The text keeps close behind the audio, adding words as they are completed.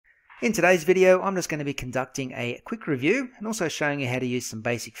In today's video, I'm just going to be conducting a quick review and also showing you how to use some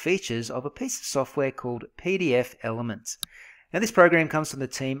basic features of a piece of software called PDFelement. Now this program comes from the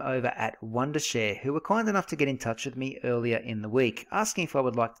team over at Wondershare, who were kind enough to get in touch with me earlier in the week, asking if I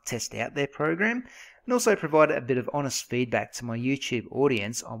would like to test out their program and also provide a bit of honest feedback to my YouTube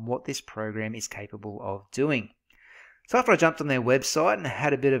audience on what this program is capable of doing. So after I jumped on their website and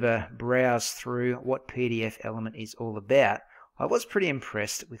had a bit of a browse through what PDFelement is all about, I was pretty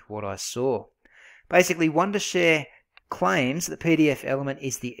impressed with what I saw. Basically, Wondershare claims that PDFelement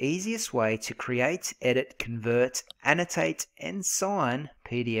is the easiest way to create, edit, convert, annotate, and sign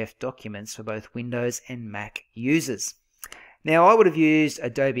PDF documents for both Windows and Mac users. Now, I would have used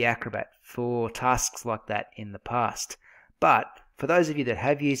Adobe Acrobat for tasks like that in the past, but for those of you that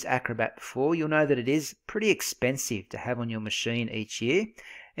have used Acrobat before, you'll know that it is pretty expensive to have on your machine each year,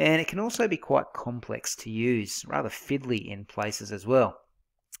 and it can also be quite complex to use, rather fiddly in places as well.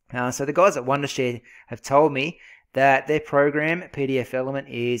 So the guys at Wondershare have told me that their program, PDFelement,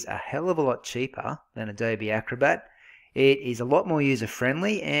 is a hell of a lot cheaper than Adobe Acrobat. It is a lot more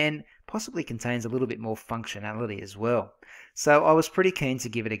user-friendly and possibly contains a little bit more functionality as well. So I was pretty keen to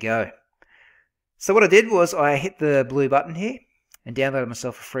give it a go. So what I did was I hit the blue button here and downloaded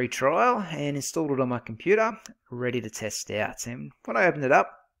myself a free trial and installed it on my computer, ready to test out. And when I opened it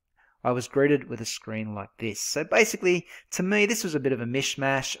up, I was greeted with a screen like this. So basically, to me, this was a bit of a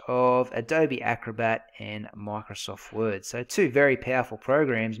mishmash of Adobe Acrobat and Microsoft Word. So two very powerful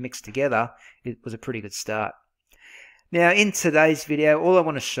programs mixed together, it was a pretty good start. Now, in today's video, all I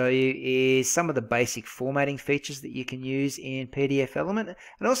want to show you is some of the basic formatting features that you can use in PDFelement.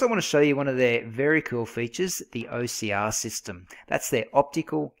 And also want to show you one of their very cool features, the OCR system. That's their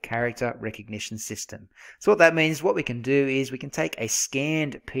optical character recognition system. So what that means, what we can do is we can take a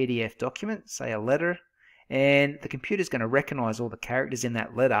scanned PDF document, say a letter, and the computer's going to recognize all the characters in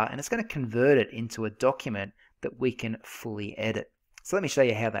that letter, and it's going to convert it into a document that we can fully edit. So let me show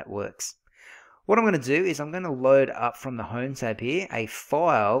you how that works. What I'm going to do is I'm going to load up from the Home tab here a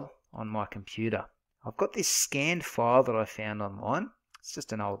file on my computer. I've got this scanned file that I found online. It's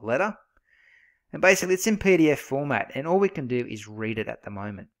just an old letter. And basically it's in PDF format, and all we can do is read it at the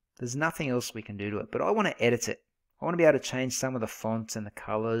moment. There's nothing else we can do to it, but I want to edit it. I want to be able to change some of the fonts and the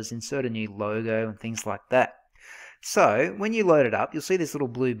colors, insert a new logo and things like that. So when you load it up, you'll see this little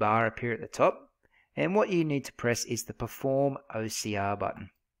blue bar appear at the top, and what you need to press is the Perform OCR button.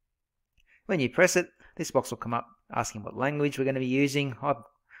 When you press it, this box will come up asking what language we're going to be using. I've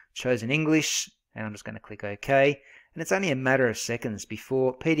chosen English, and I'm just going to click OK. And it's only a matter of seconds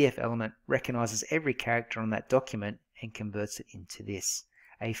before PDFelement recognizes every character on that document and converts it into this,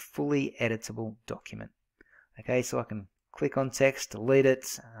 a fully editable document. Okay, so I can click on text, delete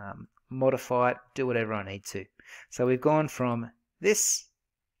it, modify it, do whatever I need to. So we've gone from this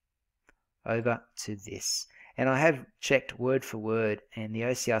over to this. And I have checked word for word, and the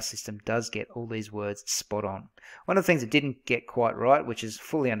OCR system does get all these words spot on. One of the things it didn't get quite right, which is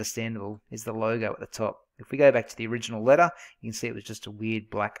fully understandable, is the logo at the top. If we go back to the original letter, you can see it was just a weird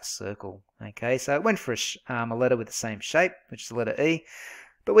black circle. Okay, so it went for a letter with the same shape, which is the letter E,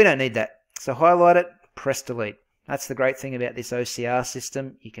 but we don't need that. So highlight it, press delete. That's the great thing about this OCR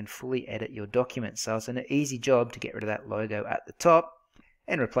system. You can fully edit your document, so it's an easy job to get rid of that logo at the top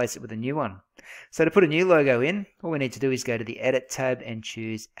and replace it with a new one. So to put a new logo in, all we need to do is go to the Edit tab and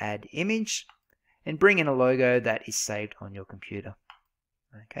choose Add Image and bring in a logo that is saved on your computer.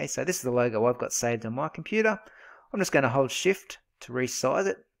 Okay, so this is the logo I've got saved on my computer. I'm just going to hold Shift to resize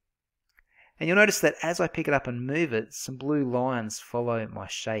it. And you'll notice that as I pick it up and move it, some blue lines follow my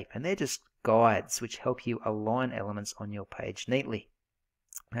shape, and they're just guides which help you align elements on your page neatly.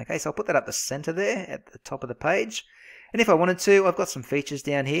 Okay, so I'll put that up the center there at the top of the page. And if I wanted to, I've got some features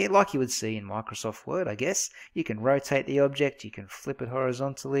down here, like you would see in Microsoft Word, I guess. You can rotate the object, you can flip it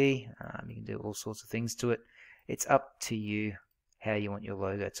horizontally, you can do all sorts of things to it. It's up to you how you want your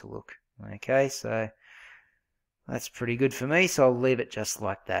logo to look. Okay, so that's pretty good for me, so I'll leave it just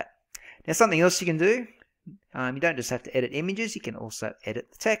like that. Now something else you can do, you don't just have to edit images, you can also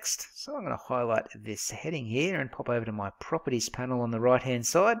edit the text. So I'm going to highlight this heading here and pop over to my Properties panel on the right hand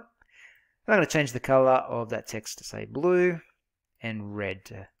side. I'm going to change the color of that text to say blue and red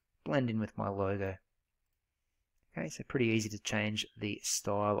to blend in with my logo. Okay, so pretty easy to change the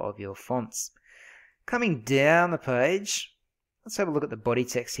style of your fonts. Coming down the page, let's have a look at the body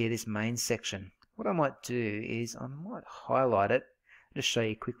text here, this main section. What I might do is I might highlight it, just show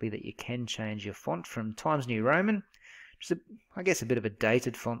you quickly that you can change your font from Times New Roman, which is, I guess, a bit of a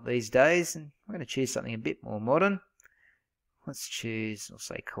dated font these days, and I'm going to choose something a bit more modern. Let's choose, I'll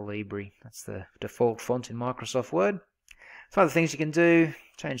say Calibri. That's the default font in Microsoft Word. Some other things you can do,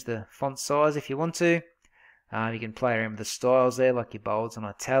 change the font size if you want to. You can play around with the styles there, like your bolds and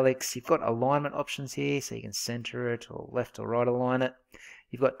italics. You've got alignment options here, so you can center it or left or right align it.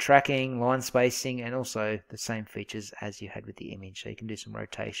 You've got tracking, line spacing, and also the same features as you had with the image. So you can do some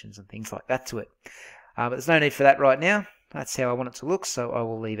rotations and things like that to it. But there's no need for that right now. That's how I want it to look, so I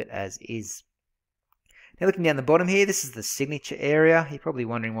will leave it as is. Now looking down the bottom here, this is the signature area. You're probably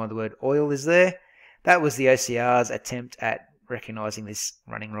wondering why the word oil is there. That was the OCR's attempt at recognizing this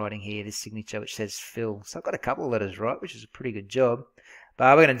running writing here, this signature which says fill. So I've got a couple of letters right, which is a pretty good job.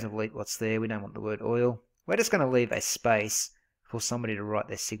 But we're going to delete what's there. We don't want the word oil. We're just going to leave a space for somebody to write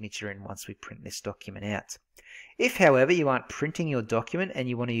their signature in once we print this document out. If, however, you aren't printing your document and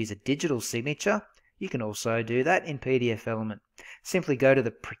you want to use a digital signature, you can also do that in PDFelement. Simply go to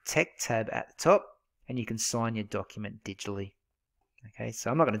the Protect tab at the top and you can sign your document digitally. Okay, so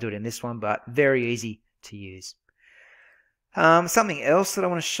I'm not going to do it in this one, but very easy to use. Something else that I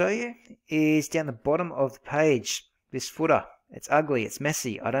want to show you is down the bottom of the page, this footer. It's ugly, it's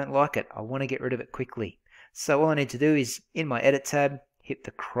messy, I don't like it, I want to get rid of it quickly. So all I need to do is, in my Edit tab, hit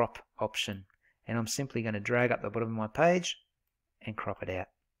the Crop option. And I'm simply going to drag up the bottom of my page and crop it out.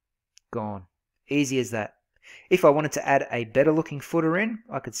 Gone. Easy as that. If I wanted to add a better looking footer in,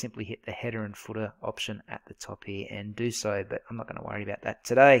 I could simply hit the Header and Footer option at the top here and do so, but I'm not going to worry about that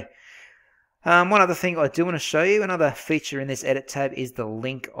today. One other thing I do want to show you, another feature in this Edit tab is the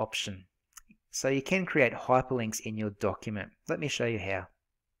Link option. So you can create hyperlinks in your document. Let me show you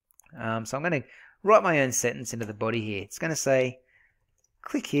how. So I'm going to write my own sentence into the body here. It's going to say,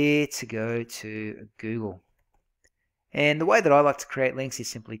 click here to go to Google. And the way that I like to create links is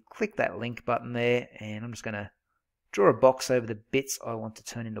simply click that link button there, and I'm just going to draw a box over the bits I want to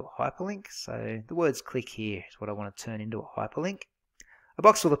turn into a hyperlink. So the words click here is what I want to turn into a hyperlink. A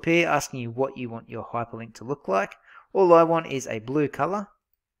box will appear asking you what you want your hyperlink to look like. All I want is a blue color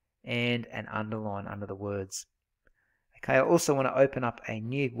and an underline under the words. Okay, I also want to open up a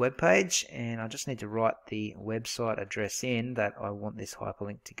new web page, and I just need to write the website address in that I want this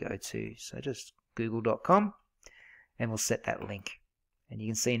hyperlink to go to. So just google.com, and we'll set that link. And you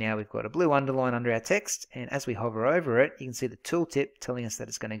can see now we've got a blue underline under our text, and as we hover over it, you can see the tooltip telling us that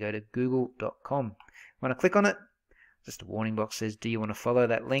it's going to go to google.com. When I click on it, just a warning box says, do you want to follow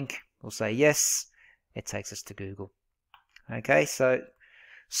that link? We'll say yes. It takes us to Google. Okay, so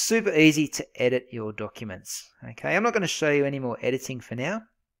super easy to edit your documents. Okay, I'm not going to show you any more editing for now.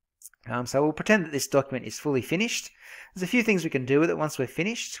 So we'll pretend that this document is fully finished. There's a few things we can do with it once we're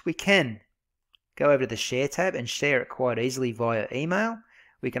finished. We can go over to the Share tab and share it quite easily via email.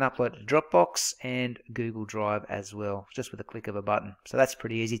 We can upload it to Dropbox and Google Drive as well, just with a click of a button. So that's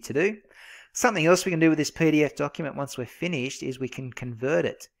pretty easy to do. Something else we can do with this PDF document once we're finished is we can convert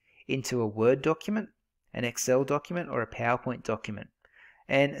it into a Word document, an Excel document, or a PowerPoint document.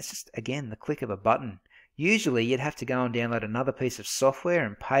 And it's just, again, the click of a button. Usually you'd have to go and download another piece of software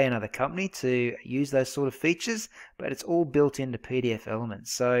and pay another company to use those sort of features, but it's all built into PDFelement.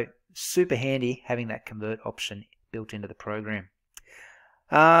 So super handy having that convert option built into the program.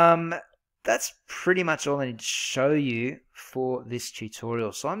 That's pretty much all I need to show you for this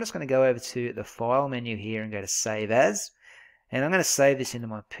tutorial. So I'm just going to go over to the File menu here and go to Save As. And I'm going to save this into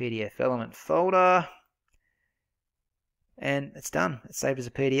my PDFelement folder. And it's done. It's saved as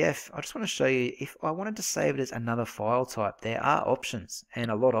a PDF. I just want to show you, if I wanted to save it as another file type, there are options, and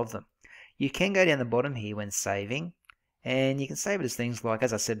a lot of them. You can go down the bottom here when saving, and you can save it as things like,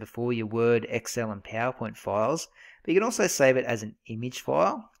 as I said before, your Word, Excel, and PowerPoint files. But you can also save it as an image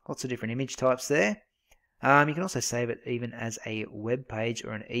file. Lots of different image types there. You can also save it even as a web page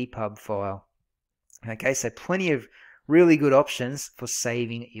or an EPUB file. Okay, so plenty of really good options for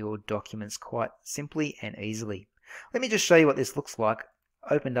saving your documents quite simply and easily. Let me just show you what this looks like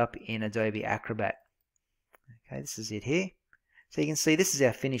opened up in Adobe Acrobat. Okay, this is it here. So you can see this is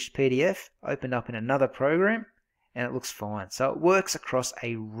our finished PDF opened up in another program, and it looks fine. So it works across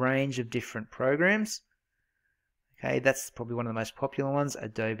a range of different programs. Okay, that's probably one of the most popular ones,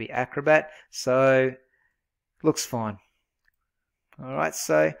 Adobe Acrobat. So looks fine. Alright,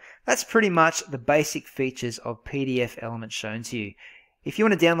 so that's pretty much the basic features of PDFelement shown to you. If you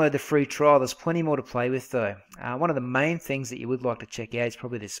want to download the free trial, there's plenty more to play with though. One of the main things that you would like to check out is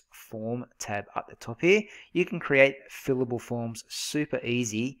probably this Form tab up the top here. You can create fillable forms super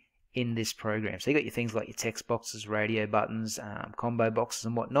easy in this program. So you got your things like your text boxes, radio buttons, combo boxes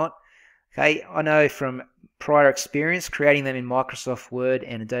and whatnot. Okay, I know from prior experience, creating them in Microsoft Word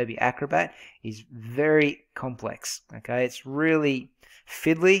and Adobe Acrobat is very complex. Okay, it's really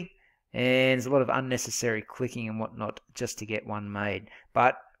fiddly, and there's a lot of unnecessary clicking and whatnot just to get one made.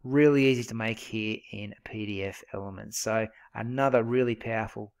 But really easy to make here in PDFelement. So another really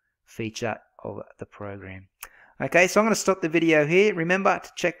powerful feature of the program. Okay, so I'm going to stop the video here. Remember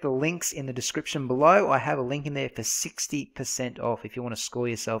to check the links in the description below. I have a link in there for 60% off if you want to score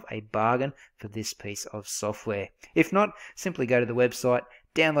yourself a bargain for this piece of software. If not, simply go to the website,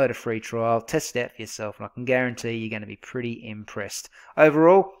 download a free trial, test it out for yourself, and I can guarantee you're going to be pretty impressed.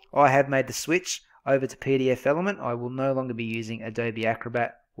 Overall, I have made the switch over to PDFelement. I will no longer be using Adobe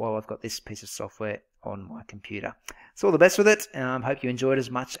Acrobat while I've got this piece of software on my computer. So all the best with it, and I hope you enjoyed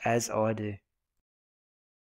as much as I do.